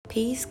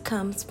Peace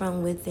comes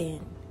from within,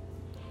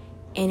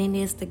 and it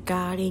is the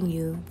God in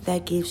you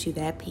that gives you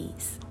that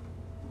peace.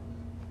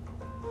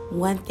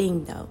 One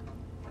thing though,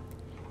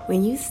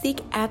 when you seek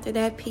after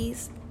that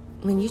peace,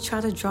 when you try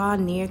to draw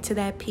near to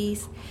that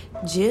peace,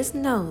 just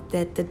know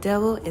that the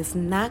devil is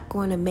not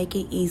going to make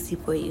it easy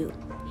for you.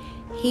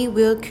 He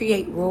will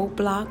create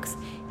roadblocks.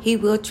 He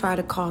will try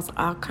to cause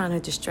all kind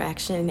of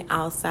distraction and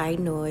outside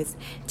noise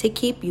to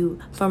keep you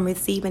from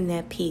receiving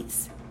that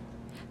peace.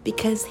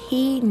 Because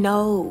he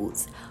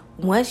knows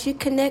once you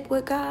connect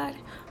with God,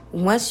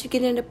 once you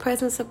get in the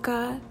presence of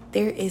God,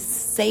 there is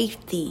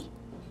safety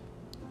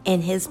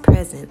in his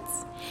presence.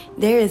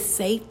 There is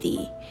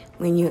safety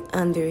when you're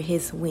under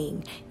his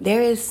wing.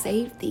 There is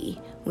safety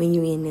when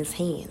you're in his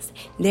hands.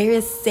 There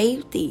is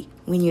safety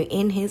when you're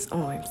in his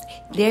arms.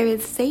 There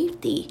is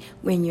safety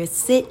when you're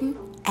sitting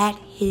at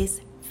his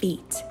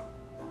feet.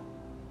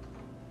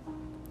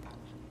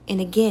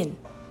 And again,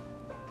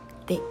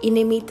 the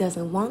enemy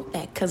doesn't want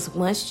that, because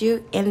once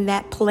you're in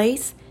that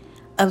place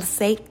of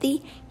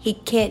safety, he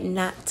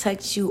cannot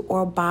touch you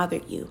or bother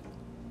you.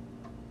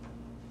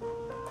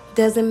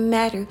 Doesn't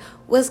matter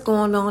what's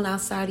going on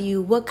outside of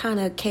you, what kind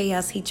of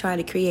chaos he tried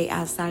to create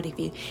outside of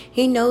you.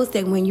 He knows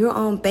that when you're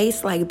on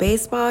base like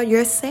baseball,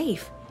 you're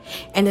safe.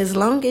 And as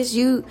long as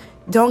you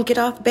don't get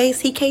off base,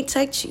 he can't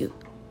touch you.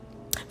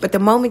 But the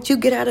moment you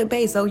get out of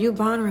base, you're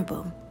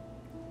vulnerable.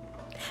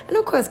 And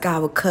of course,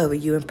 God will cover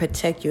you and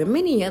protect you and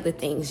many other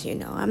things,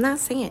 I'm not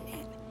saying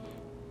that.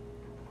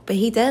 But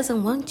he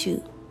doesn't want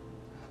you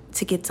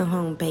to get to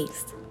home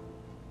base.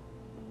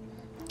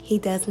 He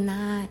does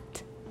not.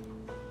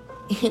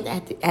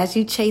 As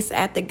you chase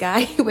after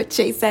God, he would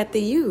chase after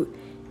you.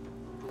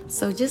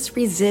 So just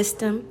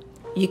resist him.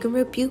 You can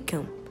rebuke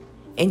him.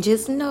 And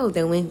just know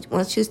that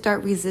once you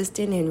start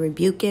resisting and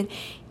rebuking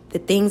the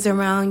things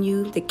around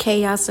you, the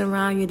chaos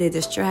around you, the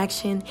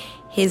distraction,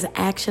 his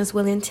actions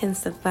will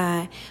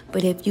intensify.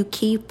 But if you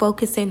keep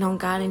focusing on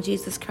God and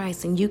Jesus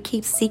Christ and you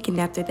keep seeking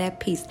after that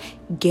peace,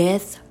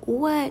 guess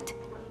what?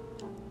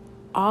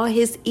 All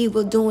his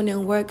evil doing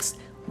and works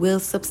will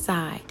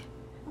subside.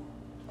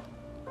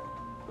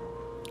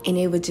 And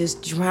it would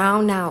just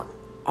drown out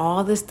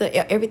all the stuff.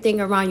 Everything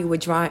around you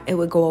it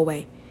would go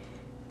away.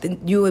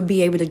 You would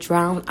be able to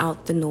drown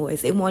out the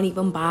noise. It won't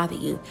even bother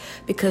you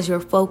because your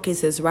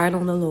focus is right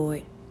on the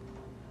Lord.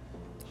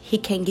 He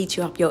can't get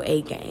you off your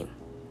A game.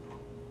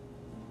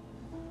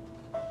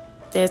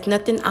 There's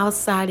nothing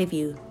outside of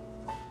you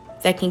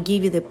that can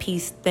give you the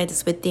peace that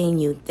is within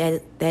you.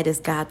 That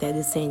is God that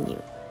is in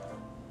you.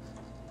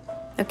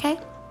 Okay?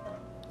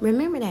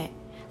 Remember that.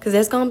 Because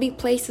there's going to be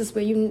places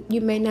where you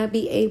may not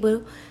be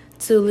able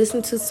to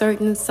listen to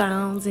certain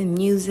sounds and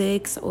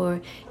music.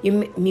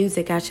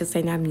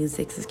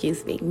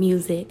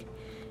 Music.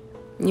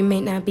 You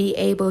may not be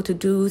able to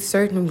do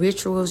certain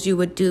rituals you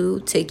would do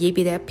to give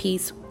you that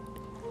peace.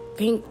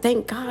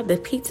 Thank God the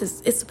peace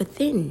is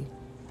within.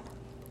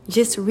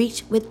 Just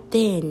reach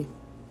within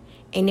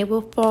and it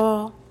will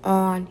fall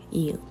on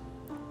you.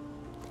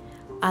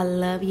 I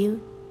love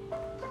you.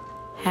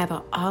 Have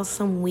an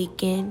awesome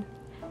weekend.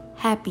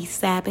 Happy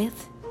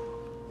Sabbath.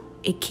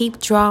 And keep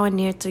drawing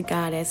near to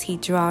God as he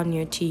draws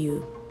near to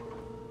you.